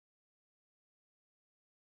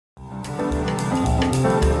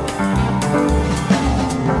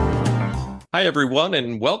Hi, everyone,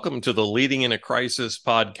 and welcome to the Leading in a Crisis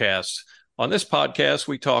podcast. On this podcast,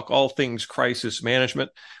 we talk all things crisis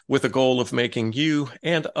management with the goal of making you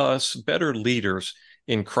and us better leaders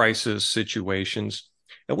in crisis situations.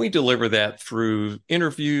 And we deliver that through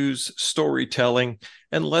interviews, storytelling,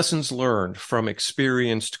 and lessons learned from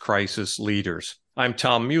experienced crisis leaders. I'm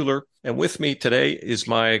Tom Mueller, and with me today is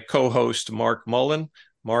my co-host, Marc Mullen.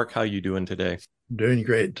 Marc, how you doing today? Doing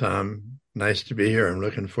great, Tom. Nice to be here. I'm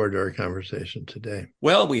looking forward to our conversation today.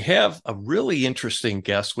 Well, we have a really interesting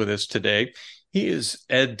guest with us today. He is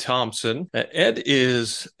Ed Thompson. Ed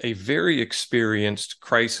is a very experienced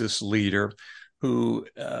crisis leader who,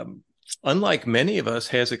 unlike many of us,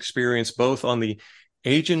 has experience both on the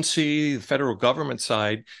agency, the federal government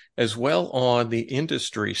side, as well on the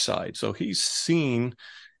industry side. So he's seen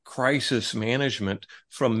crisis management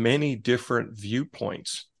from many different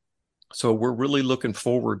viewpoints. So we're really looking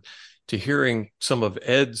forward to hearing some of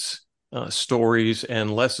Ed's stories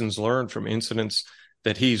and lessons learned from incidents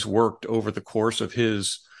that he's worked over the course of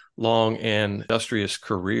his long and illustrious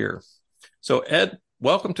career. So, Ed,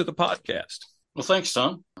 welcome to the podcast. Well, thanks,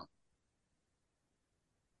 Tom.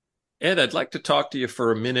 Ed, I'd like to talk to you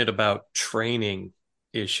for a minute about training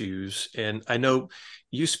issues. And I know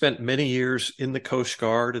you spent many years in the Coast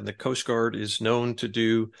Guard, and the Coast Guard is known to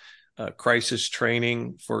do crisis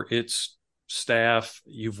training for its staff.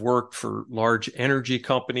 You've worked for large energy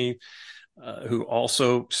company who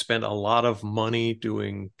also spend a lot of money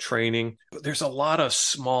doing training. But there's a lot of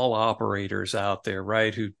small operators out there,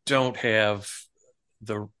 right, who don't have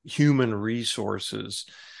the human resources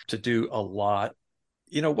to do a lot.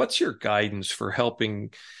 What's your guidance for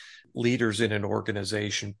helping leaders in an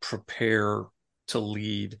organization prepare to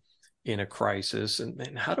lead in a crisis?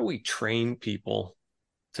 And how do we train people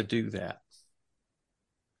to do that?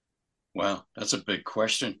 Wow, that's a big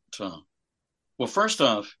question, Tom. Well, first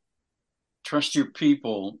off, trust your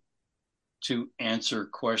people to answer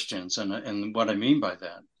questions. And what I mean by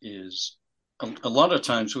that is a lot of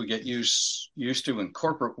times we get used to, in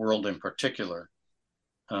corporate world in particular,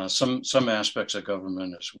 some aspects of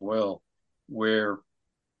government as well, where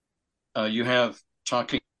you have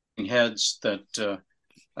talking heads that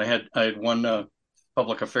I had one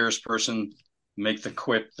public affairs person make the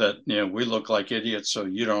quip that, we look like idiots, so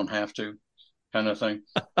you don't have to, kind of thing.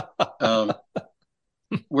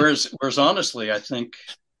 Whereas honestly, I think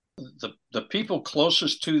the people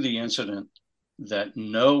closest to the incident that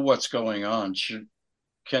know what's going on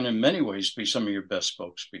can in many ways be some of your best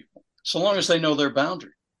spokespeople, so long as they know their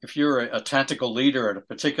boundary. If you're a tactical leader at a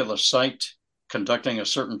particular site conducting a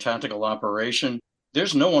certain tactical operation,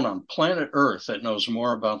 there's no one on planet Earth that knows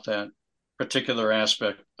more about that particular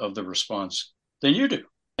aspect of the response than you do.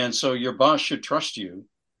 And so your boss should trust you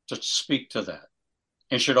to speak to that,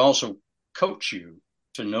 and should also coach you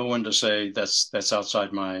to know when to say that's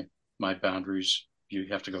outside my boundaries. You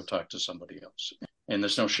have to go talk to somebody else. And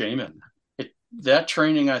there's no shame in that. That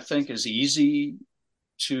training, I think, is easy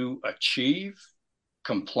to achieve.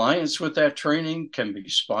 Compliance with that training can be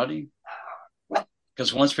spotty,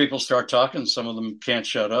 because once people start talking, some of them can't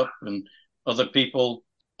shut up, and other people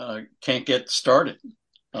can't get started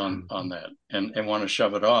on that and want to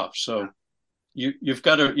shove it off. So you've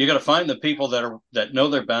got to find the people that know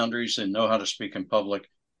their boundaries and know how to speak in public,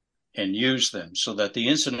 and use them, so that the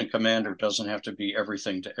incident commander doesn't have to be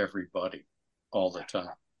everything to everybody all the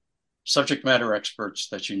time. Subject matter experts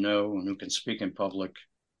that you know and who can speak in public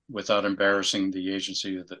without embarrassing the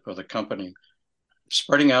agency or the company.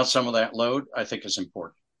 Spreading out some of that load, I think, is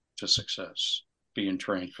important to success, being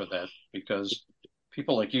trained for that, because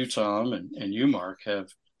people like you, Tom, and you, Marc, have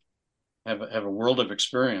a world of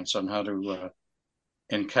experience on how to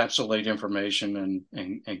encapsulate information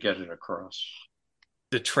and get it across.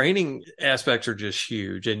 The training aspects are just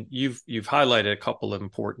huge, and you've highlighted a couple of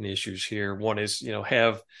important issues here. One is,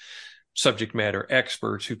 have subject matter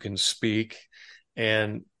experts who can speak,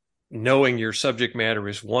 and knowing your subject matter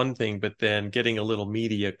is one thing, but then getting a little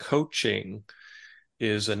media coaching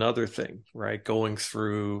is another thing, right? Going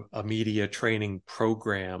through a media training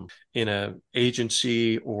program in an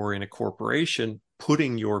agency or in a corporation,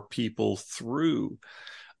 putting your people through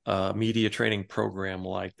a media training program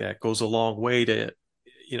like that goes a long way to,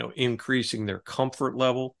 increasing their comfort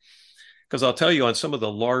level. Because I'll tell you, on some of the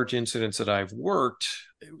large incidents that I've worked,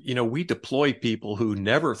 we deploy people who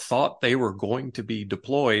never thought they were going to be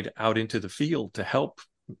deployed out into the field to help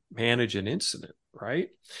manage an incident, right?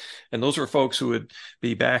 And those are folks who would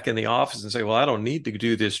be back in the office and say, well, I don't need to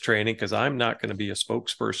do this training because I'm not going to be a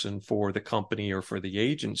spokesperson for the company or for the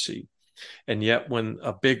agency. And yet when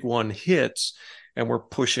a big one hits and we're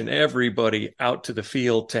pushing everybody out to the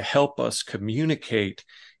field to help us communicate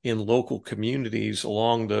in local communities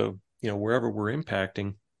along the, wherever we're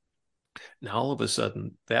impacting. Now, all of a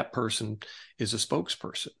sudden, that person is a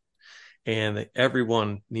spokesperson, and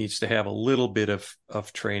everyone needs to have a little bit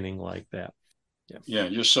of training like that. Yeah,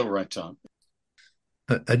 you're so right, Tom.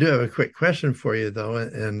 I do have a quick question for you, though,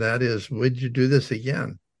 and that is, would you do this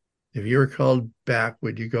again? If you were called back,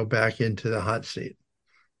 would you go back into the hot seat?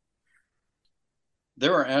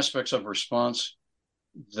 There are aspects of response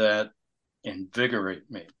that invigorate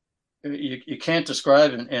me. You can't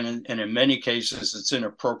describe, and in many cases, it's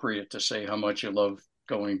inappropriate to say how much you love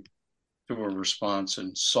going through a response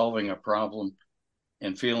and solving a problem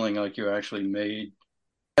and feeling like you actually made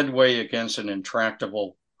headway against an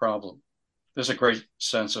intractable problem. There's a great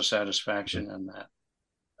sense of satisfaction in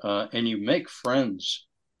that. And you make friends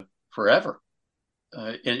forever.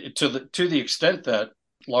 To the extent that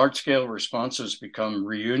large-scale responses become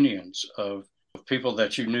reunions of people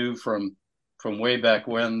that you knew from way back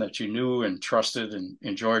when, that you knew and trusted and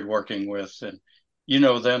enjoyed working with. And you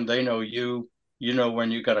know them, they know you. You know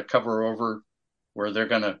when you got to cover over where they're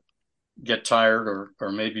going to get tired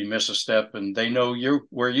or maybe miss a step, and they know you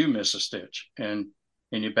where you miss a stitch, and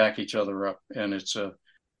you back each other up. And it's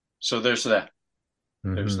so there's that.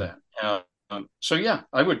 Mm-hmm. There's that. So yeah,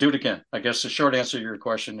 I would do it again. I guess the short answer to your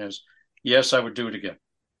question is yes, I would do it again.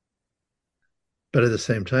 But at the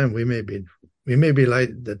same time, we may be like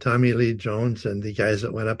the Tommy Lee Jones and the guys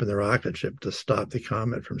that went up in the rocket ship to stop the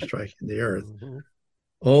comet from striking the Earth. Mm-hmm.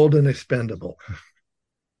 Old and expendable.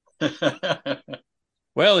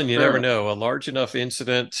 Well, and you never know. A large enough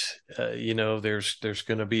incident, there's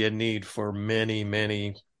going to be a need for many,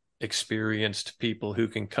 many experienced people who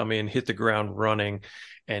can come in, hit the ground running,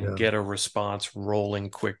 and get a response rolling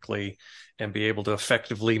quickly, and be able to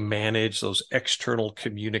effectively manage those external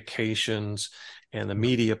communications and the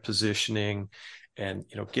media positioning, and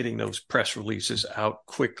getting those press releases out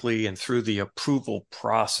quickly and through the approval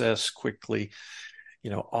process quickly.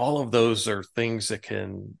 All of those are things that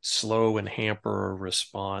can slow and hamper a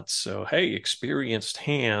response. So, hey, experienced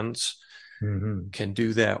hands can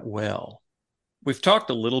do that well. We've talked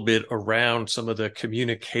a little bit around some of the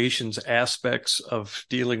communications aspects of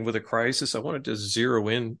dealing with a crisis. I wanted to zero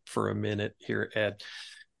in for a minute here, Ed.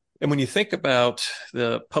 And when you think about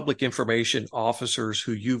the public information officers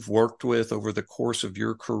who you've worked with over the course of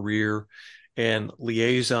your career and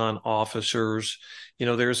liaison officers,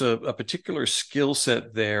 there's a particular skill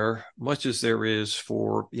set there, much as there is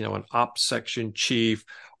for, an ops section chief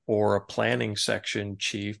or a planning section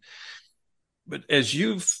chief. But as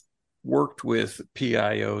you've worked with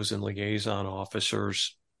PIOs and liaison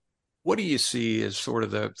officers, what do you see as sort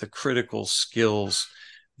of the critical skills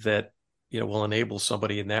that, will enable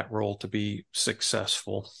somebody in that role to be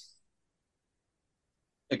successful?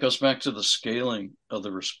 It goes back to the scaling of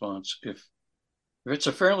the response. If it's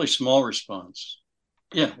a fairly small response,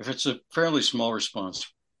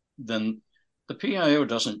 then the PIO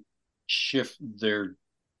doesn't shift their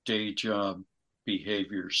day job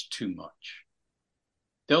behaviors too much.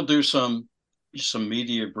 They'll do some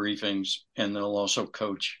media briefings, and they'll also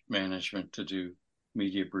coach management to do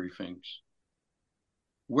media briefings.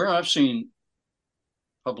 Where I've seen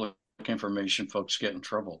public information folks get in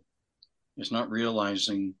trouble is not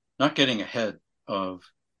getting ahead of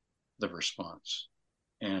the response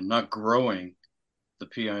and not growing the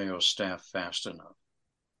PIO staff fast enough.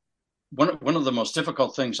 One of the most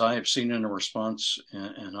difficult things I have seen in a response,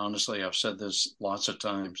 and honestly, I've said this lots of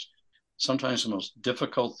times, sometimes the most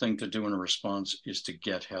difficult thing to do in a response is to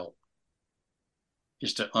get help,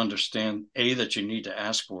 is to understand, that you need to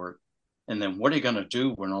ask for it, and then what are you going to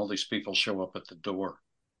do when all these people show up at the door?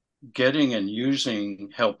 Getting and using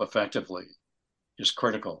help effectively is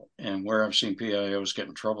critical. And where I've seen PIOs get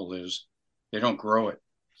in trouble is they don't grow it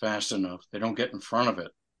fast enough. They don't get in front of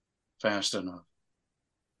it fast enough.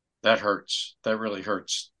 That hurts. That really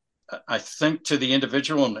hurts. I think to the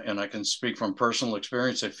individual, and I can speak from personal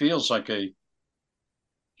experience, it feels like a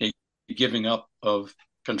giving up of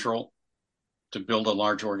control to build a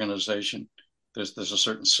large organization. There's a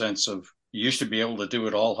certain sense of, you used to be able to do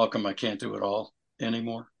it all. How come I can't do it all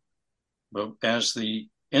anymore? But as the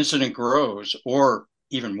incident grows, or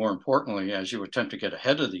even more importantly, as you attempt to get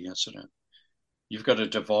ahead of the incident, you've got to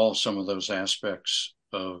devolve some of those aspects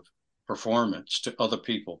of performance to other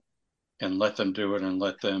people and let them do it and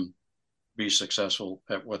let them be successful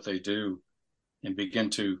at what they do, and begin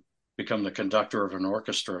to become the conductor of an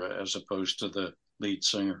orchestra as opposed to the lead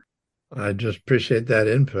singer. I just appreciate that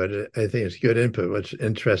input. I think it's good input. What's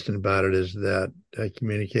interesting about it is that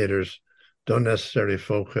communicators don't necessarily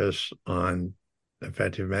focus on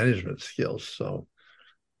effective management skills. So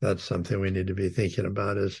that's something we need to be thinking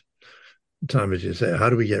about, is Tom, as you say, how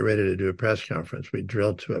do we get ready to do a press conference? We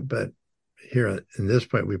drill to it, but here in this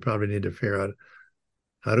point, we probably need to figure out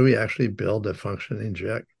how do we actually build a functioning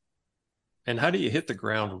JIC? And how do you hit the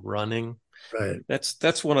ground running? Right.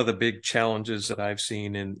 That's one of the big challenges that I've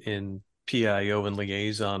seen in PIO and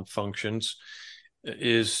liaison functions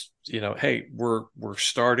is, hey, we're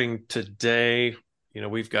starting today.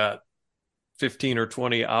 We've got 15 or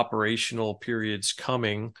 20 operational periods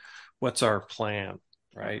coming. What's our plan?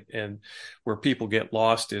 Right. And where people get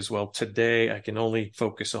lost is, well, today I can only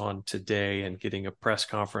focus on today and getting a press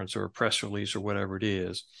conference or a press release or whatever it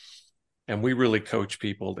is. And we really coach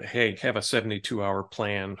people to, hey, have a 72-hour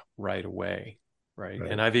plan right away. Right.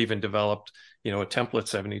 And I've even developed, a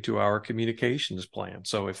template 72-hour communications plan.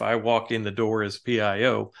 So if I walk in the door as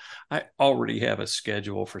PIO, I already have a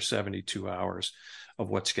schedule for 72 hours of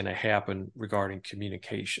what's going to happen regarding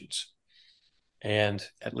communications. And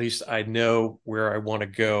at least I know where I want to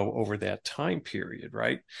go over that time period,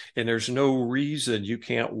 right? And there's no reason you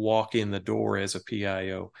can't walk in the door as a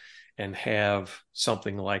PIO and have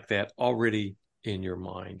something like that already in your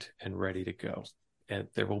mind and ready to go. And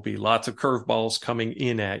there will be lots of curveballs coming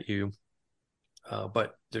in at you,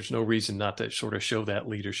 but there's no reason not to sort of show that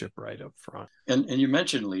leadership right up front. And you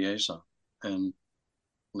mentioned liaison,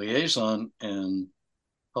 and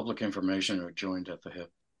public information are joined at the hip.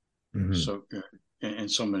 Mm-hmm. So in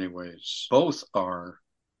so many ways, both are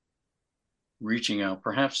reaching out,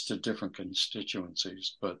 perhaps to different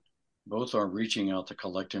constituencies, but both are reaching out to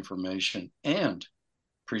collect information and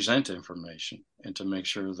present information and to make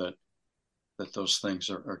sure that those things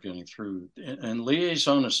are getting through. And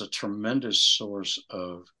liaison is a tremendous source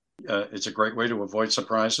of, it's a great way to avoid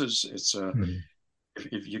surprises. It's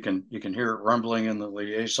if you can hear it rumbling in the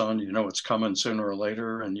liaison, it's coming sooner or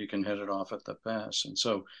later, and you can head it off at the pass. And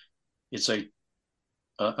so it's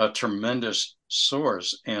a tremendous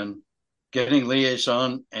source, and getting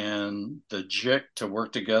liaison and the JIC to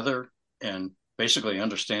work together and basically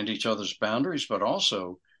understand each other's boundaries, but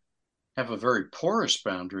also have a very porous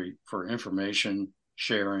boundary for information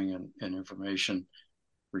sharing and information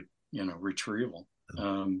retrieval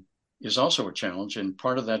is also a challenge, and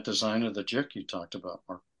part of that design of the JIC you talked about,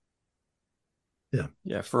 Mark.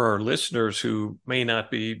 Yeah. For our listeners who may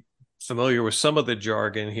not be familiar with some of the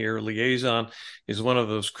jargon here, liaison is one of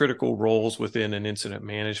those critical roles within an incident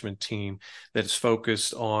management team that is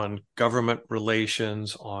focused on government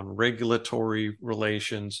relations, on regulatory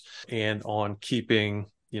relations, and on keeping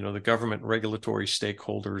the government regulatory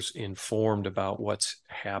stakeholders informed about what's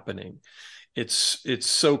happening. It's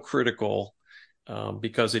so critical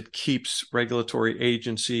because it keeps regulatory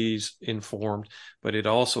agencies informed, but it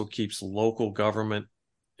also keeps local government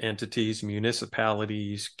entities,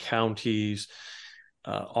 municipalities, counties,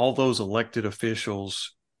 all those elected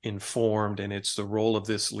officials informed. And it's the role of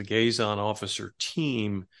this liaison officer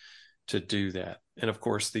team to do that. And of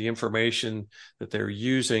course, the information that they're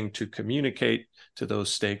using to communicate to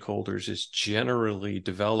those stakeholders is generally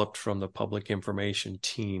developed from the public information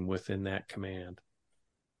team within that command.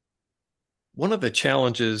 One of the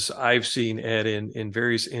challenges I've seen, Ed, in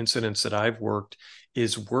various incidents that I've worked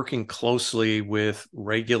is working closely with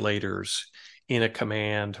regulators in a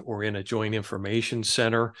command or in a joint information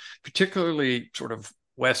center, particularly sort of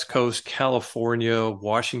West Coast, California,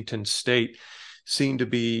 Washington State seem to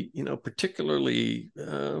be, particularly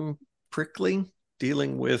prickly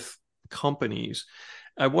dealing with companies.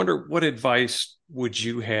 I wonder, what advice would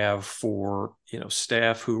you have for,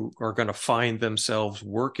 staff who are going to find themselves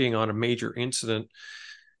working on a major incident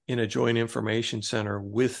in a joint information center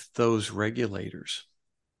with those regulators?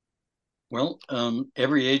 Well,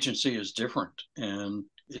 every agency is different, and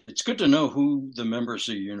it's good to know who the members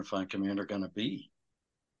of Unified Command are going to be.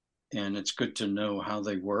 And it's good to know how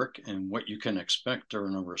they work and what you can expect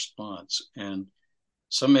during a response. And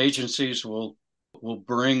some agencies will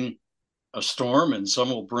bring a storm, and some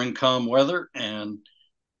will bring calm weather, and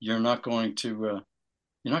you're not going to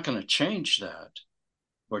change that,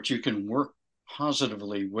 but you can work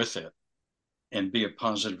positively with it and be a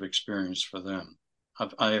positive experience for them.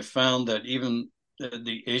 I have found that even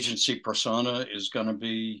the agency persona is going to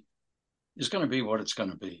be what it's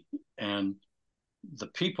going to be, and the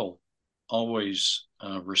people always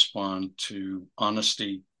respond to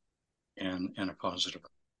honesty and a positive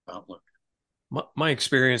outlook. My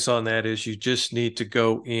experience on that is you just need to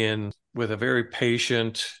go in with a very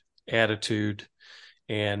patient attitude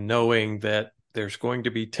and knowing that there's going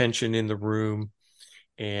to be tension in the room,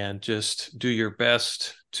 and just do your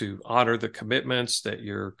best to honor the commitments that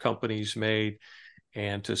your company's made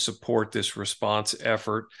and to support this response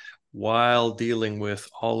effort while dealing with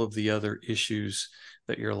all of the other issues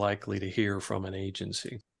that you're likely to hear from an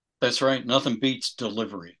agency. That's right. Nothing beats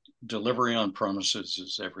delivery. Delivery on promises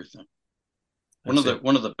is everything. One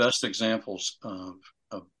of the best examples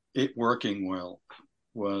of it working well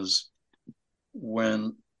was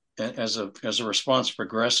when, as a response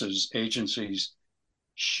progresses, agencies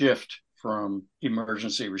shift from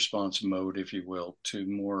emergency response mode, if you will, to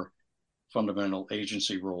more fundamental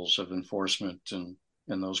agency roles of enforcement and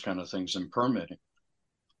those kind of things and permitting.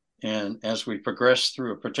 And as we progress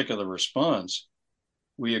through a particular response,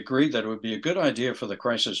 we agreed that it would be a good idea for the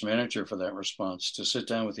crisis manager for that response to sit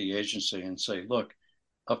down with the agency and say, look,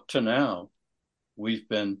 up to now, we've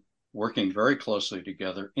been working very closely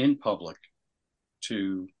together in public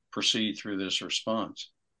to proceed through this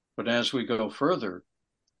response. But as we go further,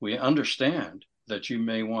 we understand that you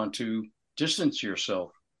may want to distance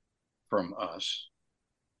yourself from us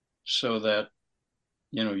so that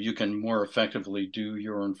you can more effectively do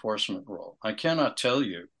your enforcement role. I cannot tell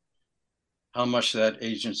you how much that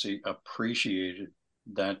agency appreciated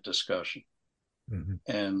that discussion.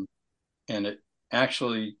 Mm-hmm. And it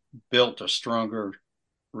actually built a stronger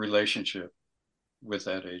relationship with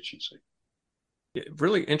that agency.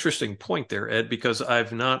 Really interesting point there, Ed, because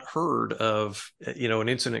I've not heard of, an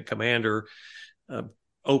incident commander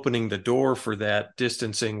opening the door for that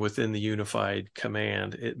distancing within the unified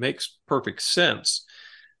command. It makes perfect sense.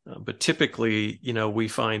 But typically, we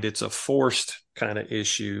find it's a forced kind of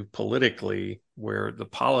issue politically where the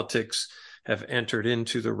politics have entered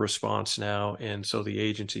into the response now. And so the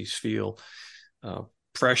agencies feel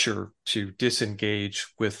pressure to disengage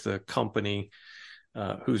with the company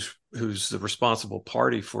who's the responsible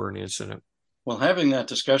party for an incident. Well, having that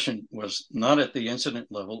discussion was not at the incident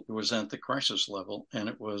level, it was at the crisis level, and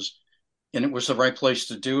it was the right place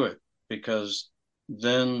to do it, because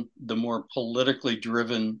then the more politically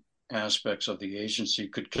driven aspects of the agency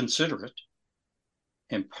could consider it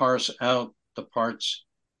and parse out the parts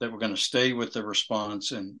that were going to stay with the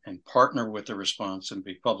response and partner with the response and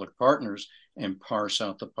be public partners, and parse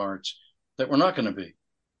out the parts that were not going to be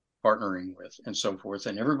partnering with, and so forth.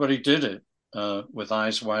 And everybody did it with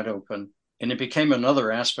eyes wide open. And it became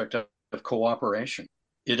another aspect of cooperation.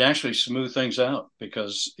 It actually smoothed things out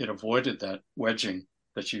because it avoided that wedging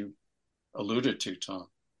that you alluded to, Tom.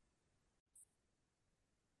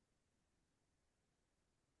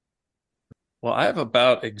 Well, I have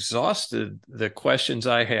about exhausted the questions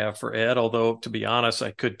I have for Ed, although to be honest,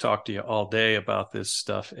 I could talk to you all day about this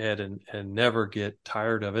stuff, Ed, and never get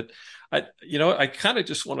tired of it. I kind of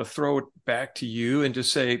just want to throw it back to you and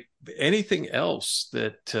just say anything else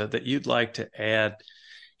that you'd like to add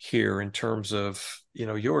here in terms of,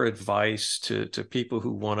 your advice to people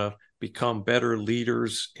who want to become better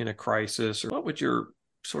leaders in a crisis, or what would your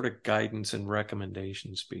sort of guidance and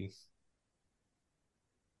recommendations be?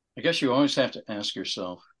 I guess you always have to ask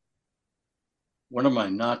yourself, what am I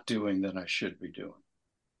not doing that I should be doing?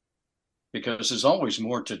 Because there's always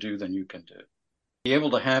more to do than you can do. Be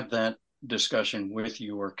able to have that discussion with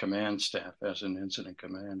your command staff as an incident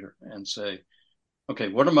commander and say, okay,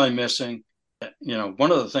 what am I missing?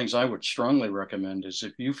 One of the things I would strongly recommend is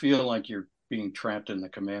if you feel like you're being trapped in the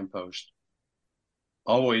command post,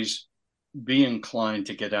 always be inclined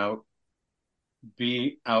to get out.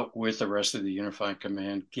 Be out with the rest of the unified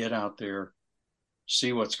command, get out there,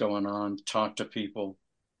 see what's going on, talk to people,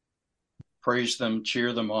 praise them,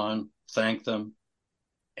 cheer them on, thank them,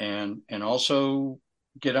 and also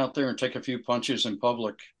get out there and take a few punches in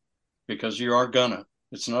public, because you are gonna.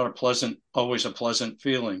 It's not always a pleasant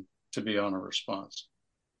feeling to be on a response,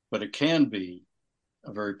 but it can be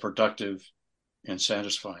a very productive and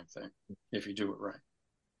satisfying thing if you do it right.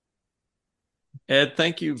 Ed,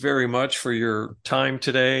 thank you very much for your time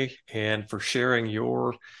today and for sharing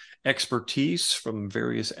your expertise from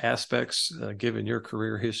various aspects, given your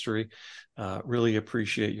career history. Really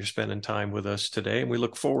appreciate your spending time with us today. And we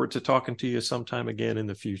look forward to talking to you sometime again in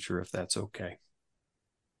the future, if that's okay.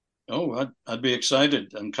 Oh, I'd be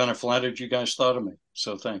excited. I'm kind of flattered you guys thought of me.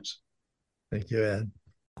 So thanks. Thank you, Ed.